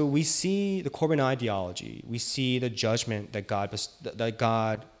 So we see the Corbin ideology. We see the judgment that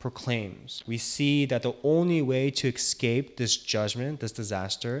God proclaims. We see that the only way to escape this judgment, this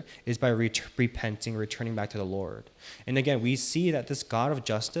disaster, is by repenting, returning back to the Lord. And again, we see that this God of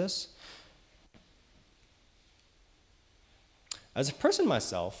justice, as a person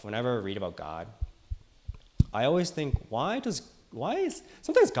myself, whenever I read about God, I always think,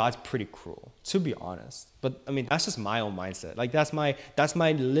 sometimes God's pretty cruel, to be honest. But I mean, that's just my own mindset. Like that's my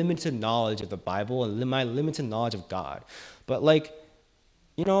limited knowledge of the Bible and my limited knowledge of God. But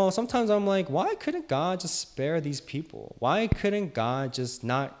sometimes I'm like, why couldn't God just spare these people? Why couldn't God just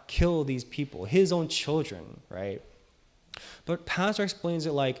not kill these people, his own children, right? But pastor explains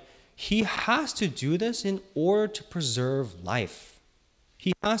it like, he has to do this in order to preserve life.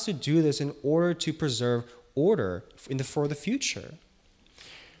 He has to do this in order to preserve order for the future.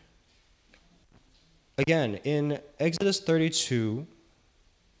 Again, in Exodus 32:10,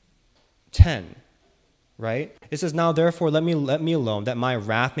 right? It says, "Now therefore let me alone, that my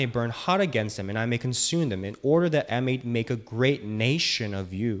wrath may burn hot against them, and I may consume them, in order that I may make a great nation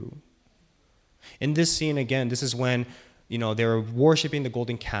of you." In this scene, again, this is when they were worshiping the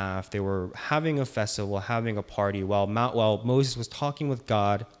golden calf. They were having a festival, having a party while Moses was talking with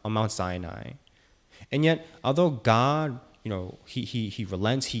God on Mount Sinai. And yet, although God, he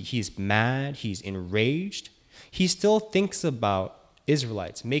relents, he's mad, he's enraged, he still thinks about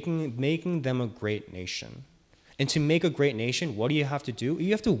Israelites, making them a great nation. And to make a great nation, what do you have to do?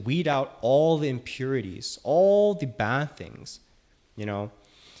 You have to weed out all the impurities, all the bad things,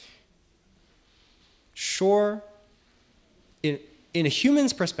 Sure, in a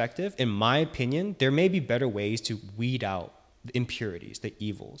human's perspective, in my opinion, there may be better ways to weed out the impurities, the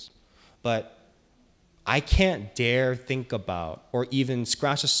evils. But I can't dare think about or even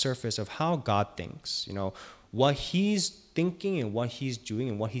scratch the surface of how God thinks. What he's thinking and what he's doing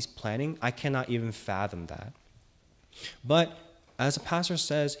and what he's planning, I cannot even fathom that. But as the pastor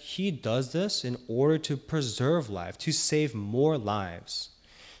says, he does this in order to preserve life, to save more lives.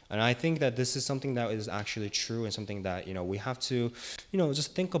 And I think that this is something that is actually true and something that, we have to,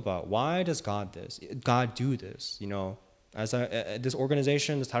 just think about. Why does God do this? As this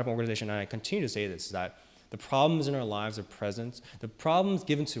organization, this type of organization, and I continue to say this, is that the problems in our lives are present. The problems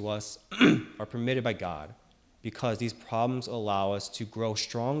given to us are permitted by God because these problems allow us to grow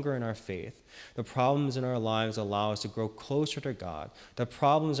stronger in our faith. The problems in our lives allow us to grow closer to God. The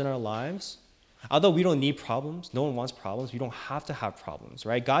problems in our lives, although we don't need problems, no one wants problems, we don't have to have problems,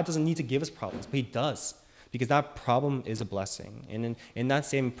 right? God doesn't need to give us problems, but he does, because that problem is a blessing. And in that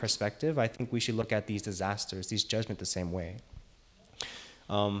same perspective, I think we should look at these disasters, these judgments the same way.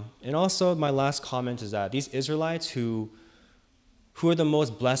 And also, my last comment is that these Israelites who are the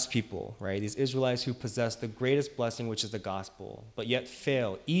most blessed people, right? These Israelites who possess the greatest blessing, which is the gospel, but yet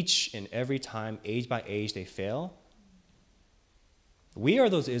fail each and every time, age by age, they fail. We are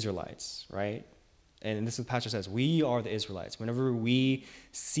those Israelites, right? And this is what the pastor says, we are the Israelites. Whenever we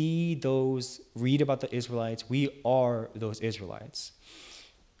read about the Israelites, we are those Israelites.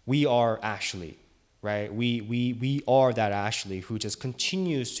 We are Ashley, right? We are that Ashley who just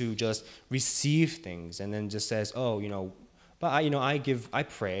continues to just receive things and then just says, but I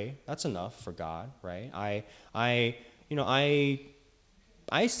pray. That's enough for God, right?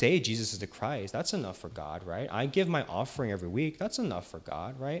 I say Jesus is the Christ. That's enough for God, right? I give my offering every week. That's enough for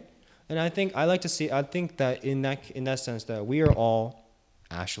God, right? And I think that in that sense that we are all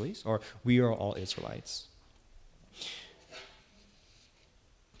Ashleys, or we are all Israelites.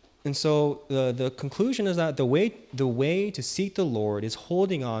 And so the conclusion is that the way to seek the Lord is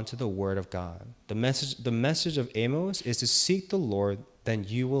holding on to the word of God. The message of Amos is to seek the Lord, then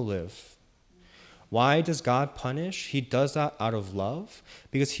you will live. Why does God punish? He does that out of love,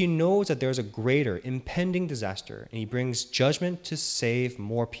 because he knows that there's a greater impending disaster, and he brings judgment to save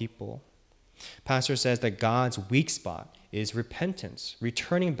more people. Pastor says that God's weak spot is repentance,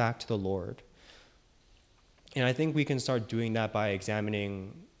 returning back to the Lord. And I think we can start doing that by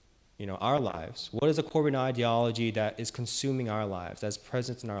examining, our lives. What is a Corbin ideology that is consuming our lives, that's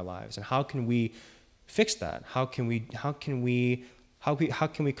present in our lives, and how can we fix that? How can we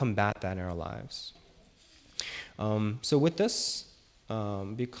combat that in our lives? So with this,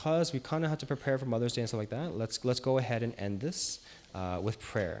 because we kind of have to prepare for Mother's Day and stuff like that, let's go ahead and end this with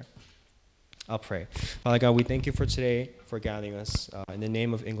prayer. I'll pray. Father God, we thank you for today, for gathering us in the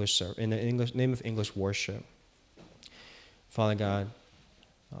name of name of English worship. Father God,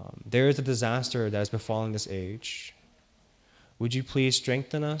 there is a disaster that has befallen this age. Would you please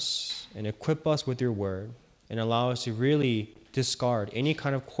strengthen us and equip us with your word and allow us to really discard any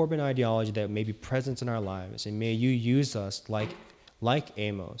kind of Corbin ideology that may be present in our lives, and may you use us like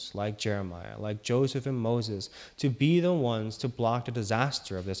Amos, like Jeremiah, like Joseph and Moses, to be the ones to block the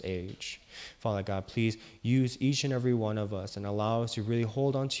disaster of this age. Father God, please use each and every one of us and allow us to really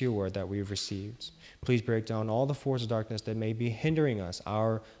hold on to your word that we've received. Please break down all the forces of darkness that may be hindering us,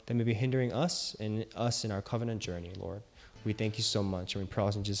 in our covenant journey, Lord. We thank you so much, and we pray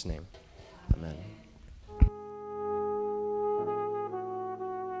in Jesus' name. Amen.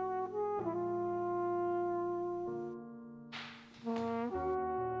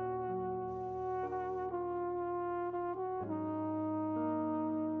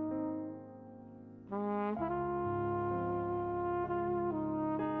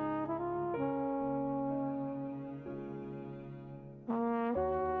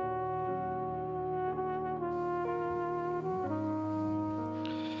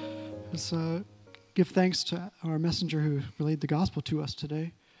 Let's give thanks to our messenger who relayed the gospel to us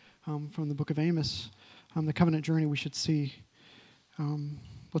today from the book of Amos. The covenant journey we should see.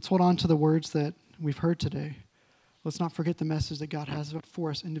 Let's hold on to the words that we've heard today. Let's not forget the message that God has for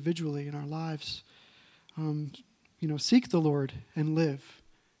us individually in our lives. Seek the Lord and live.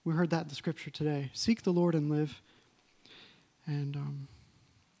 We heard that in the scripture today. Seek the Lord and live. And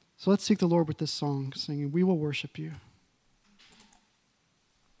so let's seek the Lord with this song, singing, "We will worship you."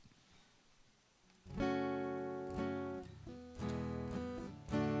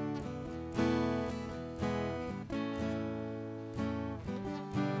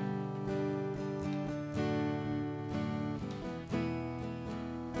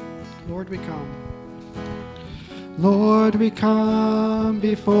 Lord, we come. Lord, we come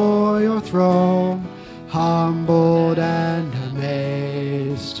before your throne, humbled and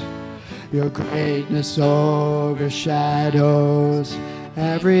amazed. Your greatness overshadows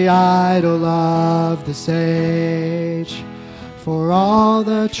every idol of this age. For all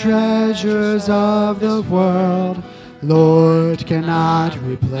the treasures of the world, Lord, cannot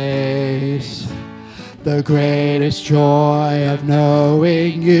replace the greatest joy of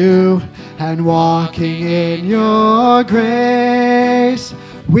knowing you and walking in your grace.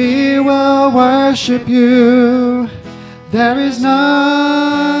 We will worship you. There is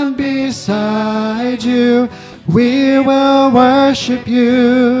none beside you. We will worship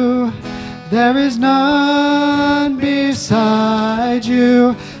you. There is none beside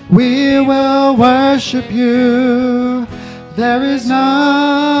you. We will worship you. There is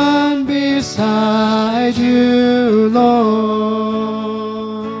none beside you, Lord.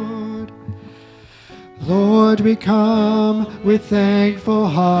 Lord, we come with thankful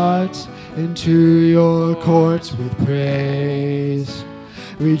hearts into your courts with praise,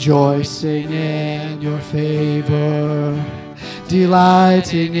 rejoicing in your favor,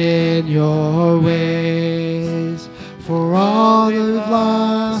 delighting in your ways. For all you've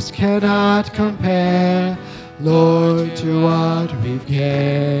lost cannot compare, Lord, to what we've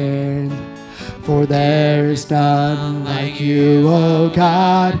gained. For there is none like you, O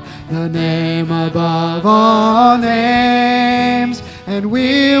God, the name above all names, and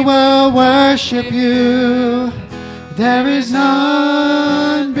we will worship you. There is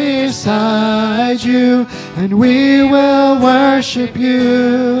none beside you, and we will worship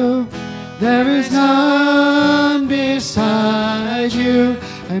you. There is none beside you,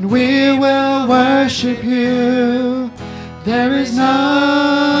 and we will worship you. There is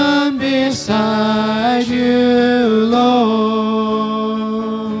none beside you, Lord.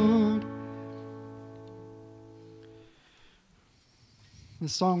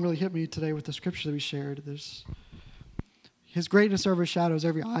 This song really hit me today with the scripture that we shared. His greatness overshadows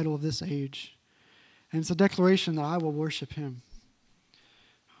every idol of this age. And it's a declaration that I will worship him.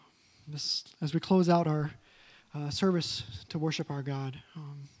 As we close out our service to worship our God,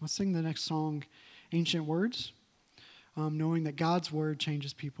 let's sing the next song, Ancient Words, knowing that God's word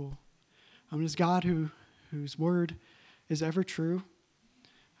changes people. It is God whose word is ever true.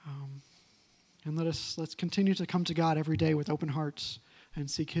 And let's continue to come to God every day with open hearts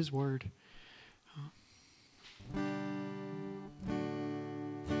and seek his word.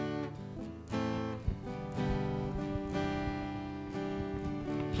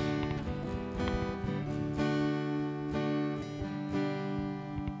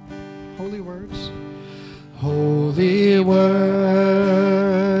 Holy words. Holy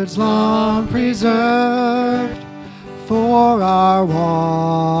words long preserved for our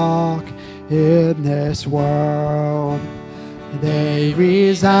walk in this world. They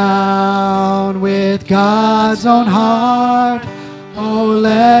resound with God's own heart. Oh,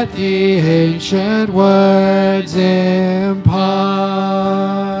 let the ancient words impart.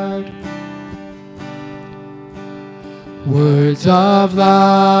 Words of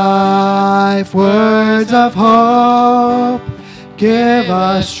life, words of hope, give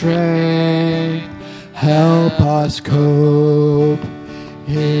us strength, help us cope.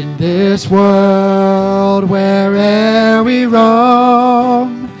 In this world, where'er we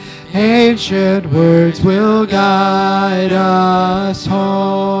roam, ancient words will guide us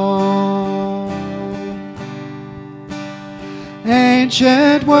home.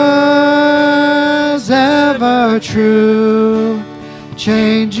 Ancient words ever true,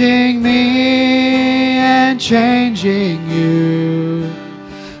 changing me and changing you.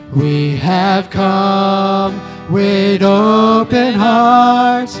 We have come with open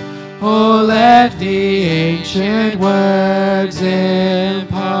hearts. Oh, let the ancient words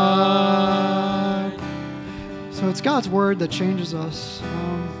impart. So it's God's word that changes us.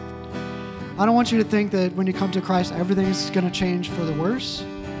 I don't want you to think that when you come to Christ, everything's going to change for the worse,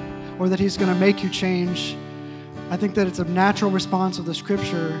 or that he's going to make you change. I think that it's a natural response of the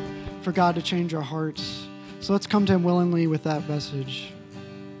scripture for God to change our hearts. So let's come to him willingly with that message.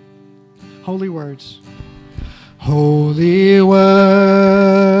 Holy words. Holy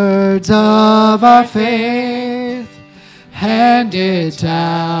words of our faith, handed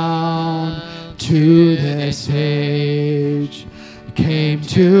down to this age, came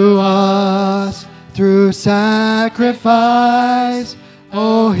to us through sacrifice.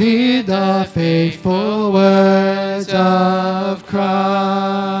 Oh, heed the faithful words of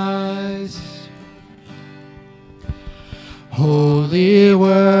Christ. Holy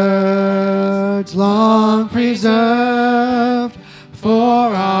words long preserved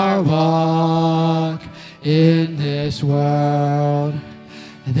for our walk in this world.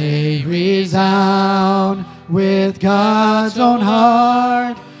 They resound with God's own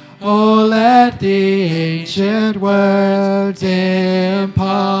heart. Oh, let the ancient words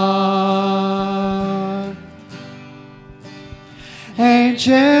impart.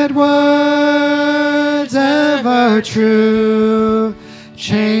 Ancient words ever true,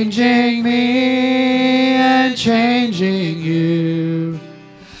 changing me and changing you.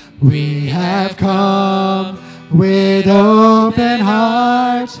 We have come with open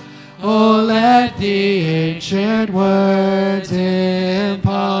hearts. Oh, let the ancient words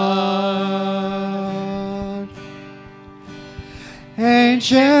impart.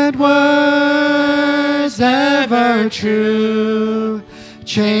 Ancient words ever true,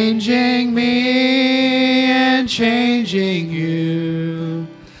 changing me and changing you.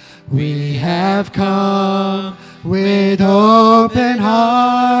 We have come with open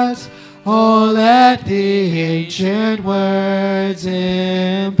hearts. Oh, let the ancient words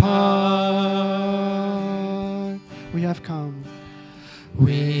impart. We have come.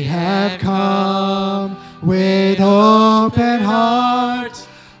 We have come with open hearts.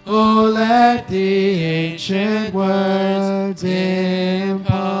 Oh, let the ancient words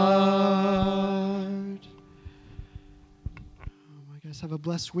impart. I guess have a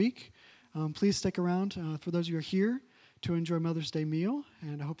blessed week. Please stick around for those of you who are here to enjoy Mother's Day meal,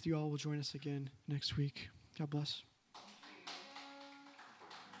 and I hope that you all will join us again next week. God bless.